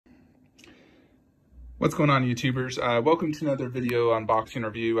What's going on, YouTubers? Welcome to another video unboxing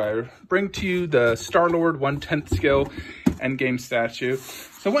review. I bring to you the Starlord 1/10 scale Endgame statue.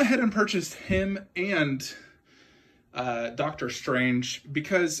 So I went ahead and purchased him and Doctor Strange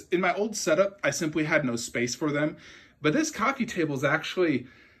because in my old setup, I simply had no space for them. But this coffee table is actually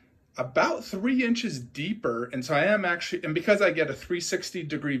about 3 inches deeper. And so I am actually, and because I get a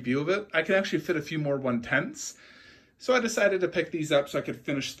 360-degree view of it, I can actually fit a few more 1/10s. So I decided to pick these up so I could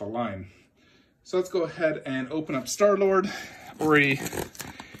finish the line. So let's go ahead and open up Starlord. Already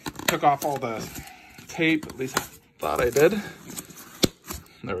took off all the tape, at least I thought I did.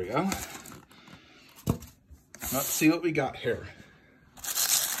 There we go. Let's see what we got here.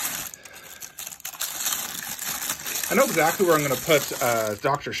 I know exactly where I'm going to put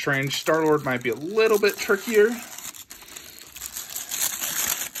Doctor Strange. Starlord might be a little bit trickier.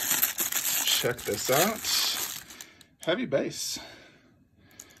 Check this out. Heavy base.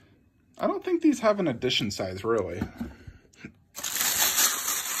 I don't think these have an edition size, really. I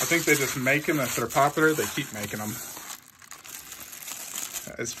think they just make them. If they're popular, they keep making them,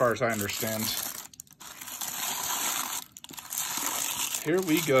 as far as I understand. Here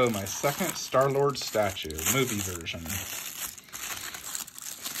we go, my second Starlord statue, movie version. I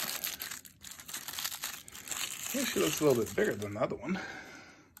think she looks a little bit bigger than the other one.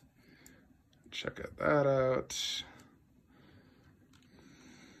 Check that out.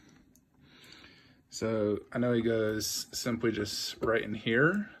 So I know he goes simply just right in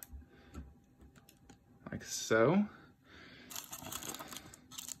here, like so.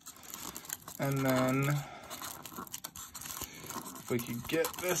 And then if we could get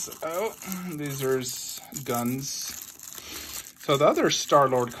this out, these are his guns. So the other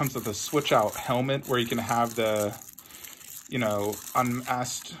Starlord comes with a switch out helmet where you can have the,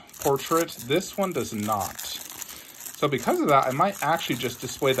 unmasked portrait. This one does not. So because of that, I might actually just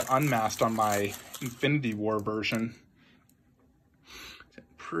display the unmasked on my Infinity War version. I'm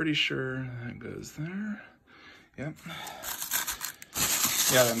pretty sure that goes there. Yep.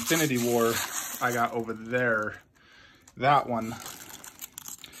 Yeah, the Infinity War I got over there. That one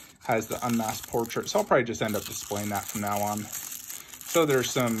has the unmasked portrait. So I'll probably just end up displaying that from now on. So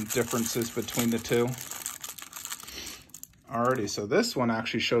there's some differences between the two. Alrighty, so this one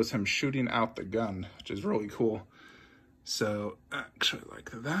actually shows him shooting out the gun, which is really cool. So actually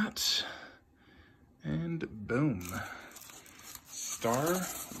like that. And boom,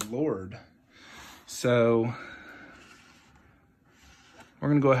 Starlord. So we're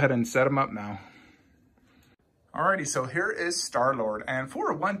gonna go ahead and set him up now. Alrighty, so here is Starlord, and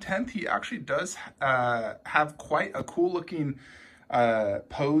for a 1/10, he actually does have quite a cool looking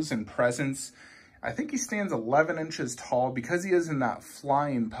pose and presence. I think he stands 11 inches tall because he is in that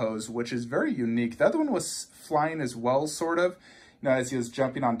flying pose, which is very unique. The other one was flying as well, sort of. As he was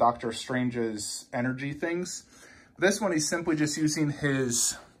jumping on Doctor Strange's energy things. This one, he's simply just using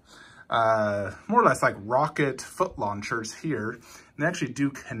his, more or less like rocket foot launchers here. And they actually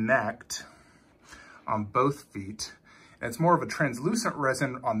do connect on both feet. And it's more of a translucent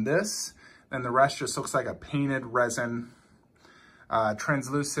resin on this, and the rest just looks like a painted resin.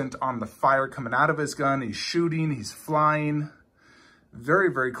 Translucent on the fire coming out of his gun. He's shooting, he's flying.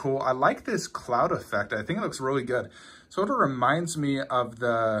 Very, very cool. I like this cloud effect. I think it looks really good. Sort of reminds me of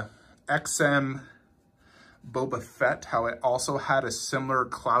the XM Boba Fett, how it also had a similar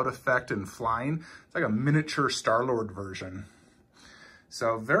cloud effect in flying. It's like a miniature Starlord version.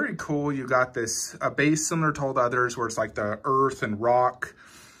 So very cool. You got this, a base similar to all the others where it's like the earth and rock,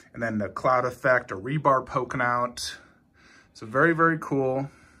 and then the cloud effect, a rebar poking out. So very, very cool.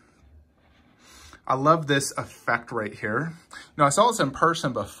 I love this effect right here. I saw this in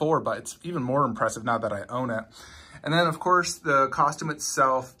person before, but it's even more impressive now that I own it. And then, of course, the costume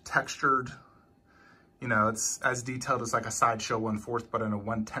itself, textured, it's as detailed as like a Sideshow 1/4, but in a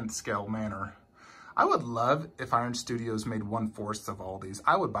 1/10 scale manner. I would love if Iron Studios made 1/4 of all these.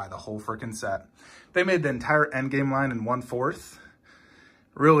 I would buy the whole freaking set. They made the entire Endgame line in 1/4.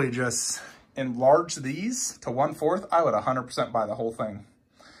 Really just enlarge these to 1/4. I would 100% buy the whole thing.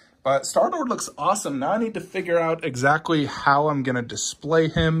 But Starlord looks awesome. Now I need to figure out exactly how I'm going to display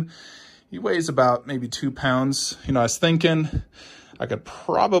him. He weighs about maybe 2 pounds. I was thinking I could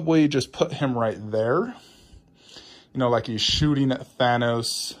probably just put him right there. Like he's shooting at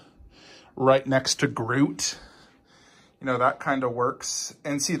Thanos right next to Groot. That kind of works.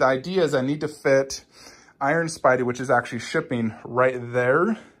 And see, the idea is I need to fit Iron Spidey, which is actually shipping, right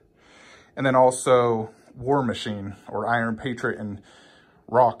there. And then also War Machine or Iron Patriot and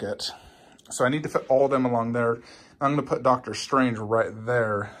Rocket. So I need to fit all of them along there. I'm going to put Doctor Strange right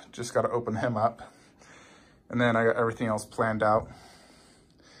there. Just got to open him up. And then I got everything else planned out.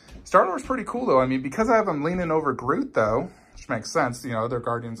 Starlord's pretty cool though. I mean, because I have him leaning over Groot though, which makes sense, you know, other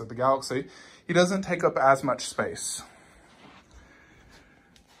Guardians of the Galaxy, he doesn't take up as much space.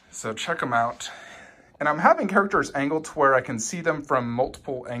 So check him out. And I'm having characters angled to where I can see them from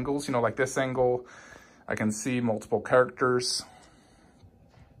multiple angles, you know, like this angle, I can see multiple characters.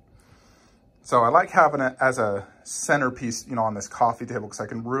 So I like having it as a centerpiece, you know, on this coffee table because I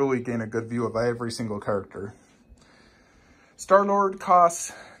can really gain a good view of every single character. Starlord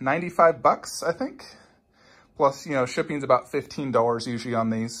costs 95 bucks, I think. Plus, you know, shipping's about $15 usually on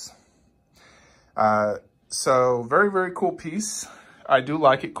these. So very, very cool piece. I do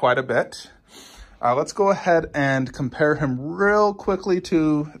like it quite a bit. Let's go ahead and compare him real quickly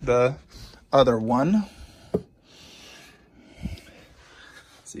to the other one.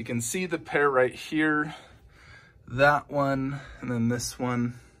 So you can see the pair right here, that one, and then this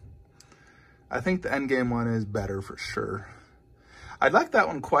one. I think the Endgame one is better for sure. I like that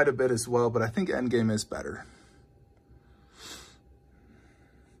one quite a bit as well, but I think Endgame is better.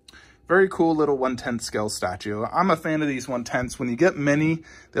 Very cool little 1/10 scale statue. I'm a fan of these 1/10s. When you get many,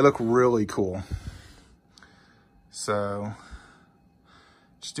 they look really cool. So,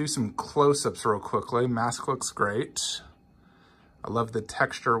 just do some close-ups real quickly. Mask looks great. I love the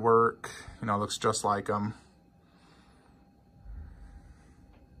texture work. You know, it looks just like them.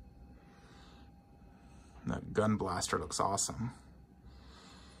 That gun blaster looks awesome.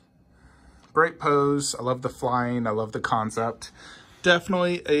 Great pose. I love the flying. I love the concept.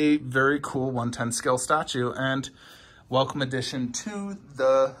 Definitely a very cool 1/10 scale statue and welcome addition to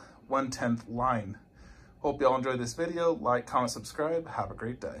the 1/10 line. Hope y'all enjoyed this video. Like, comment, subscribe. Have a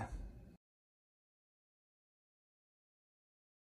great day.